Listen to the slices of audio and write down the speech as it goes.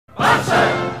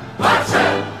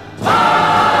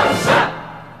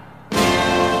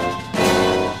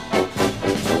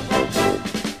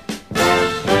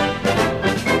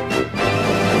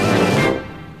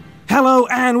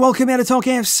Welcome here to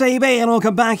TalkFCB and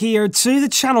welcome back here to the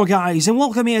channel, guys, and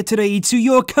welcome here today to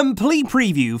your complete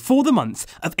preview for the month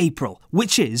of April,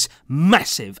 which is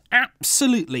massive,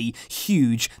 absolutely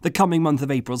huge, the coming month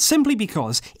of April, simply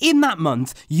because in that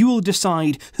month you will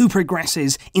decide who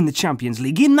progresses in the Champions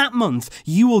League. In that month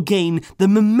you will gain the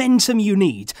momentum you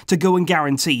need to go and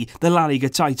guarantee the La Liga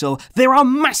title. There are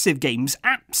massive games,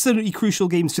 absolutely crucial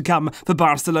games to come for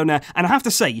Barcelona, and I have to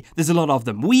say, there's a lot of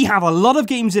them. We have a lot of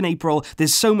games in April.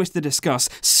 There's so much to discuss.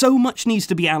 So much needs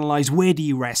to be analysed. Where do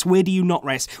you rest? Where do you not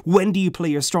rest? When do you play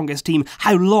your strongest team?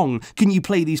 How long can you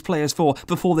play these players for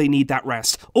before they need that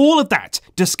rest? All of that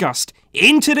discussed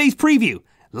in today's preview.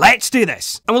 Let's do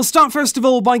this. And we'll start first of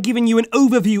all by giving you an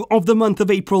overview of the month of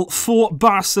April for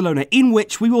Barcelona, in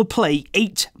which we will play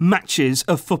 8 matches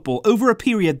of football over a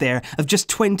period there of just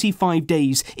 25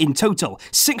 days in total.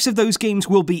 6 of those games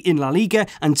will be in La Liga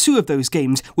and 2 of those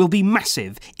games will be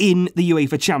massive in the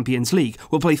UEFA Champions League.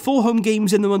 We'll play 4 home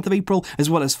games in the month of April as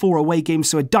well as 4 away games,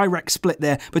 so a direct split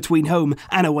there between home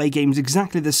and away games,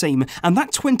 exactly the same. And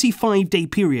that 25-day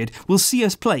period will see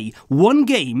us play 1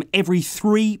 game every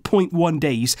 3.1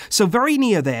 days. So very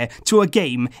near there to a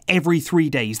game every 3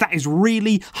 days. That is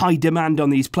really high demand on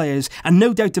these players, and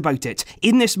no doubt about it,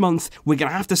 in this month we're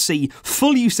going to have to see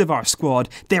full use of our squad.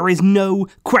 There is no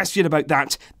question about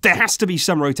that. There has to be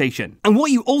some rotation. And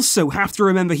what you also have to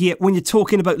remember here when you're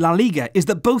talking about La Liga is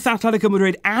that both Atletico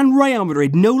Madrid and Real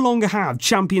Madrid no longer have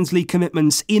Champions League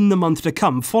commitments in the month to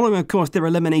come, following of course their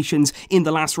eliminations in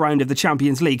the last round of the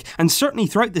Champions League. And certainly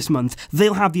throughout this month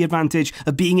they'll have the advantage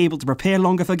of being able to prepare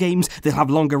longer for games. They'll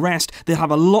have longer rest, they'll have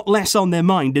a lot less on their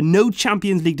mind and no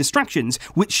Champions League distractions,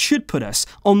 which should put us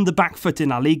on the back foot in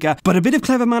La Liga. But a bit of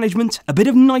clever management, a bit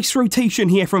of nice rotation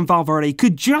here from Valverde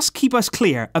could just keep us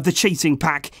clear of the chasing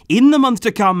pack in the month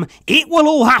to come. It will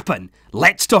all happen.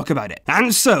 Let's talk about it.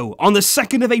 And so, on the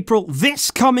 2nd of April,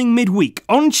 this coming midweek,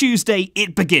 on Tuesday,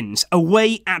 it begins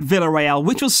away at Villarreal,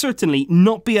 which will certainly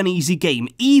not be an easy game,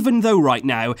 even though right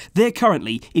now they're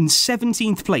currently in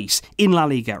 17th place in La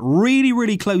Liga. Really,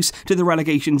 really close to the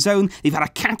relegation zone. They've had a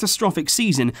catastrophic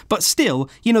season, but still,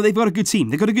 you know, they've got a good team.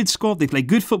 They've got a good squad. They play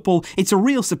good football. It's a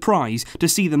real surprise to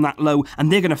see them that low,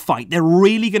 and they're going to fight. They're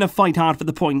really going to fight hard for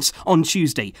the points on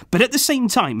Tuesday. But at the same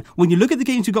time, when you look at the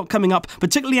games we've got coming up,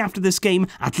 particularly after this game,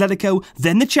 Atletico,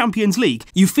 then the Champions League,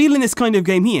 you feel in this kind of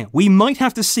game here, we might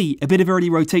have to see a bit of early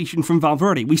rotation from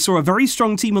Valverde. We saw a very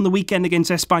strong team on the weekend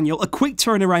against Espanyol, a quick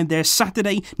turnaround there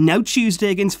Saturday, now Tuesday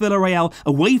against Villarreal,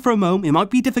 away from home. It might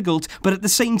be difficult, but at the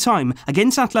same time,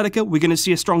 against Atletico, we're going to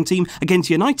see a strong team. Against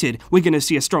United, we're going to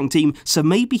see a strong team. So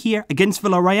maybe here against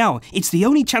Villarreal, it's the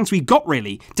only chance we've got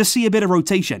really to see a bit of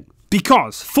rotation.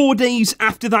 Because 4 days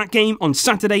after that game on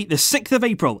Saturday, the 6th of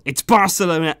April, it's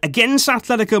Barcelona against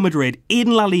Atletico Madrid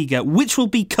in La Liga, which will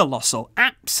be colossal,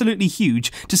 absolutely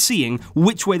huge to seeing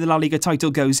which way the La Liga title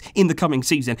goes in the coming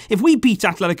season. If we beat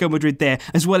Atletico Madrid there,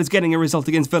 as well as getting a result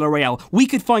against Villarreal, we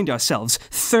could find ourselves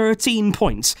 13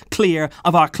 points clear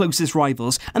of our closest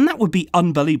rivals, and that would be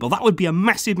unbelievable. That would be a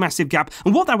massive, massive gap,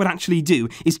 and what that would actually do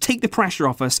is take the pressure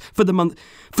off us for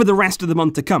the rest of the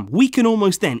month to come. We can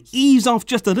almost then ease off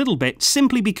just a little bit,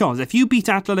 simply because if you beat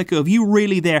Atletico, if you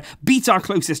really there beat our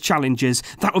closest challengers,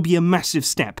 that would be a massive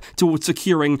step towards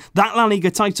securing that La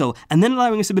Liga title and then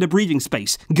allowing us a bit of breathing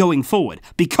space going forward.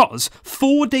 Because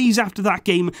 4 days after that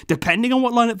game, depending on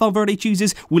what lineup Valverde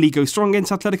chooses, will he go strong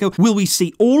against Atletico? Will we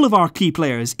see all of our key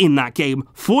players in that game?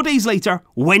 4 days later,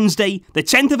 Wednesday, the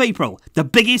 10th of April, the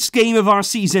biggest game of our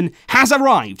season has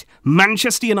arrived.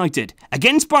 Manchester United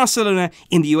against Barcelona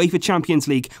in the UEFA Champions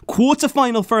League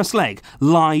quarter-final first leg,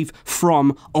 live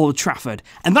from Old Trafford.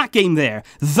 And that game there,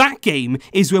 that game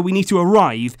is where we need to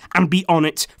arrive and be on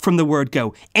it from the word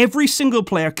go. Every single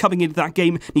player coming into that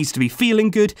game needs to be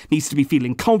feeling good, needs to be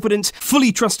feeling confident,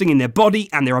 fully trusting in their body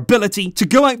and their ability to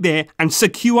go out there and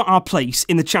secure our place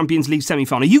in the Champions League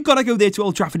semi-final. You've got to go there to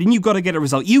Old Trafford and you've got to get a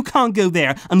result. You can't go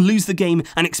there and lose the game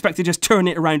and expect to just turn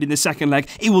it around in the second leg.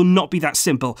 It will not be that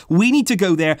simple. We need to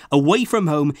go there away from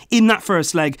home in that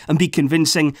first leg and be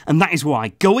convincing, and that is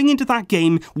why going into that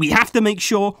game we have to make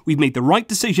sure we've made the right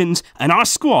decisions and our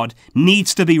squad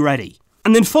needs to be ready.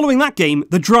 And then following that game,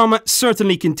 the drama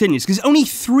certainly continues, because only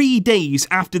 3 days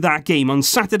after that game, on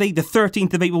Saturday the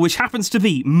 13th of April, which happens to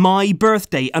be my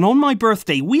birthday, and on my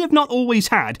birthday we have not always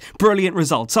had brilliant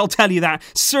results, I'll tell you that.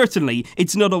 Certainly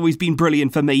it's not always been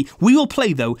brilliant for me. We will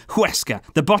play though Huesca,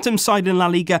 the bottom side in La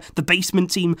Liga, the basement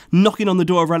team knocking on the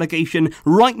door of relegation.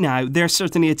 Right now they're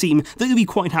certainly a team that you'll be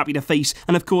quite happy to face,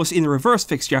 and of course in the reverse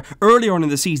fixture earlier on in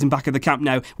the season back at the Camp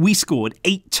Nou, we scored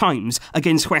 8 times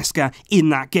against Huesca in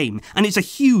that game, and it's a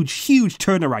huge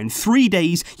turnaround. 3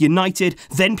 days, United,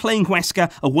 then playing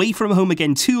Huesca, away from home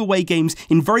again, 2 away games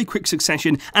in very quick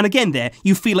succession, and again there,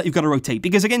 you feel like you've got to rotate,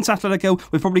 because against Atletico,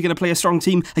 we're probably going to play a strong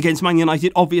team. Against Man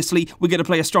United, obviously, we're going to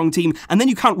play a strong team, and then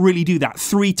you can't really do that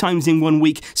 3 times in 1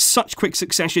 week, such quick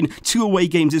succession, 2 away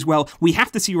games as well. We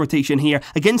have to see rotation here.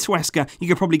 Against Huesca, you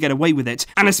could probably get away with it,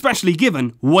 and especially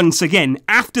given, once again,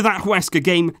 after that Huesca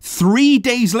game, 3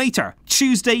 days later,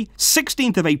 Tuesday,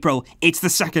 16th of April, it's the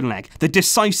second leg, the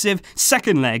decisive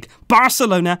second leg,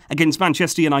 Barcelona against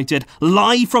Manchester United,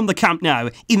 live from the Camp Nou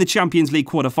in the Champions League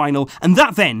quarter-final, and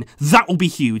that will be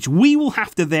huge. We will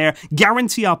have to there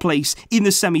guarantee our place in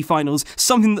the semi-finals,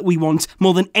 something that we want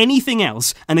more than anything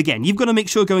else. And again, you've got to make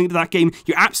sure going into that game,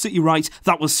 you're absolutely right,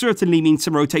 that will certainly mean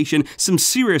some rotation, some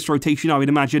serious rotation, I would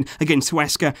imagine, against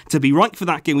Huesca to be right for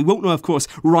that game. We won't know, of course,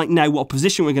 right now what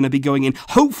position we're going to be going in.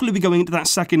 Hopefully we're going into that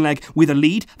second leg with a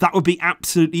lead. That would be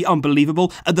absolutely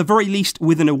unbelievable. At the very least,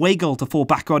 with an away goal to fall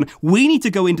back on. We need to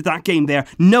go into that game there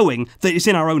knowing that it's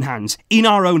in our own hands, in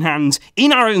our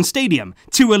own stadium,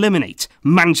 to eliminate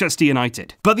Manchester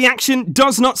United. But the action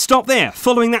does not stop there.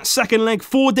 Following that second leg,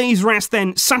 4 days rest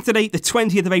then, Saturday the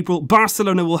 20th of April,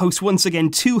 Barcelona will host once again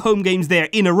 2 home games there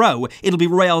in a row. It'll be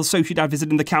Real Sociedad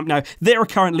visiting the Camp Nou. They're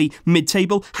currently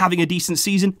mid-table, having a decent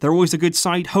season. They're always a good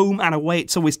side, home and away.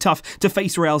 It's always tough to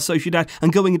face Real Sociedad,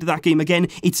 and going into that game again,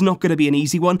 it's not going to be an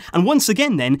easy one. And once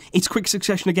again then, it's quick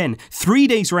succession again. 3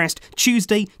 days rest,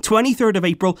 Tuesday, 23rd of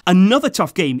April, another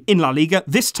tough game in La Liga,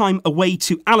 this time away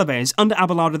to Alaves. Under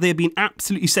Abelardo, they've been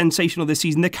absolutely sensational this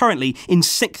season. They're currently in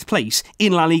 6th place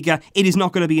in La Liga. It is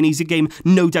not going to be an easy game,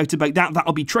 no doubt about that.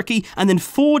 That'll be tricky. And then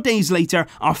 4 days later,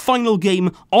 our final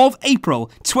game of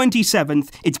April,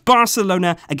 27th, it's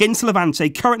Barcelona against Levante,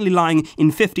 currently lying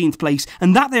in 15th place.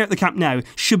 And that there at the Camp Nou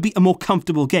should be a more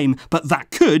comfortable game, but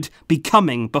that could be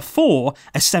coming before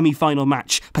a semi-final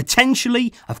match.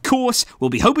 Potentially, of course, we'll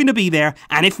be hoping to be there,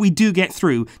 and if we do get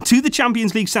through to the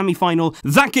Champions League semi-final,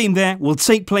 that game there will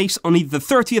take place on either the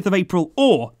 30th of April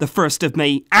or the 1st of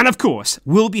May, and of course,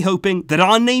 we'll be hoping that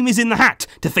our name is in the hat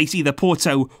to face either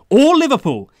Porto or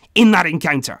Liverpool in that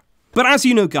encounter. But as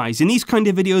you know, guys, in these kind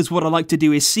of videos, what I like to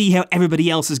do is see how everybody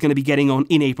else is going to be getting on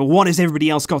in April. What has everybody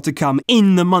else got to come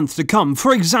in the month to come?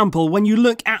 For example, when you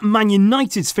look at Man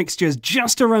United's fixtures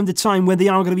just around the time where they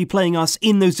are going to be playing us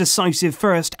in those decisive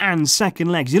first and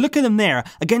second legs. You look at them there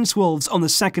against Wolves on the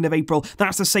 2nd of April.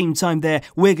 That's the same time there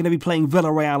we're going to be playing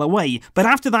Villarreal away. But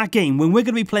after that game, when we're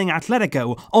going to be playing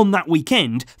Atletico on that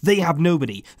weekend, they have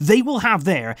nobody. They will have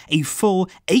there a full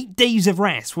 8 days of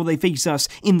rest while they face us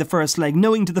in the first leg,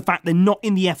 knowing to the fact they're not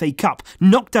in the FA Cup,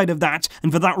 knocked out of that,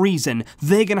 and for that reason,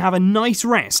 they're going to have a nice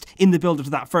rest in the build-up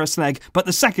to that first leg, but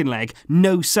the second leg,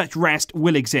 no such rest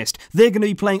will exist. They're going to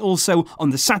be playing also on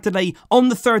the Saturday, on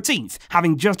the 13th,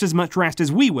 having just as much rest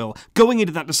as we will, going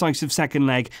into that decisive second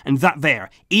leg, and that there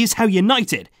is how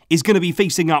United is going to be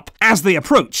facing up as they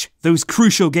approach those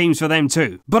crucial games for them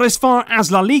too. But as far as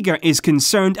La Liga is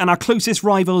concerned, and our closest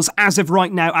rivals as of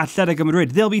right now, Atletico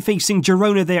Madrid, they'll be facing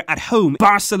Girona there at home,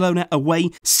 Barcelona away,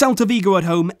 Celta Vigo at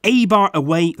home, Eibar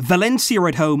away, Valencia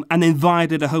at home, and then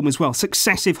Valladolid at home as well.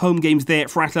 Successive home games there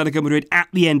for Atletico Madrid at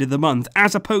the end of the month,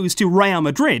 as opposed to Real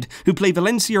Madrid, who play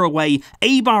Valencia away,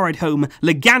 Eibar at home,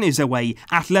 Leganes away,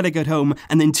 Athletic at home,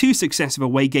 and then 2 successive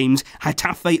away games,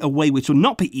 Getafe away, which will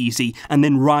not be easy, and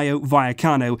then Rayo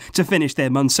Vallecano to finish their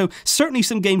month. So certainly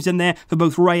some games in there for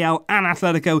both Real and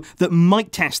Atletico that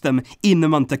might test them in the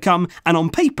month to come. And on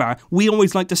paper, we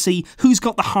always like to see who's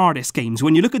got the hardest games.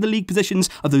 When you look at the league positions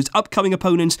of those upcoming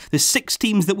opponents, the 6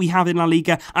 teams that we have in La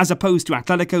Liga, as opposed to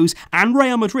Atletico's and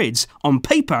Real Madrid's, on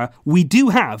paper, we do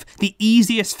have the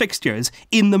easiest fixtures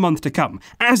in the month to come.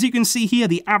 As you can see here,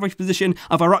 the average position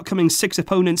of our upcoming 6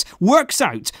 opponents works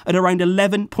out at around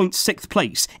 11.6th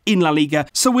place in La Liga.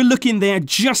 So we're looking there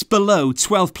just below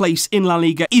 12th place in La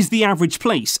Liga is the average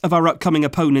place of our upcoming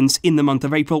opponents in the month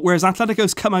of April, whereas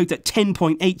Atletico's come out at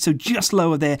 10.8, so just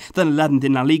lower there than 11th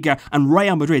in La Liga, and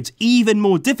Real Madrid's even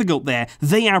more difficult there.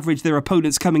 They average their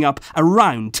opponents coming up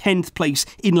around 10th place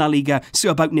in La Liga, so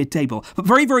about mid-table. But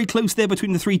very, very close there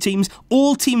between the 3 teams.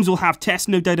 All teams will have tests,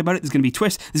 no doubt about it. There's going to be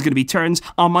twists, there's going to be turns.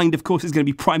 Our mind, of course, is going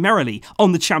to be primarily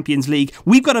on the Champions League.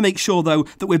 We've got to make sure, though,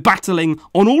 that we're battling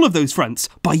on all of those fronts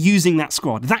by using that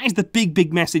squad. That is the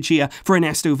big message here for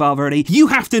Ernesto Valverde. You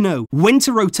have to know when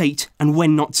to rotate and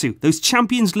when not to. Those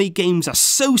Champions League games are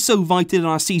so vital in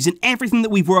our season. Everything that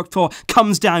we've worked for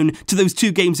comes down to those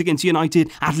 2 games against United.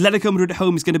 Atletico Madrid at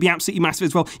home is going to be absolutely massive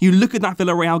as well. You look at that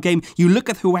Villarreal game, you look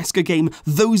at the Huesca game,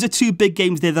 those are 2 big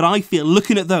games there that I feel,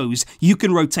 looking at those, you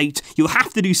can rotate. You'll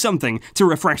have to do something to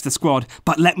refresh the squad,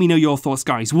 but let me know your thoughts,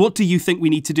 guys. What do you think we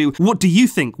need to do? What do you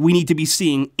think we need to be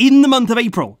seeing in the month of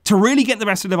April to really get the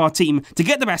best out of our team, to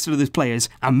get the best out of those players,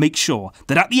 and make sure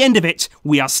that at the end of it,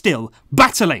 we are still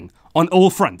battling on all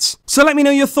fronts? So let me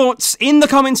know your thoughts in the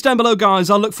comments down below, guys.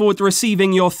 I'll look forward to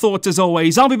receiving your thoughts as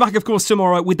always. I'll be back, of course,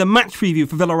 tomorrow with the match preview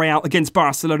for Villarreal against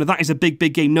Barcelona. That is a big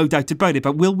game, no doubt about it.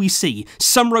 But will we see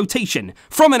some rotation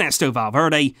from Ernesto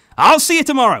Valverde? I'll see you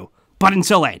tomorrow. But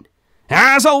until then,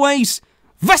 as always,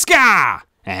 Vesca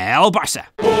El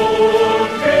Barça!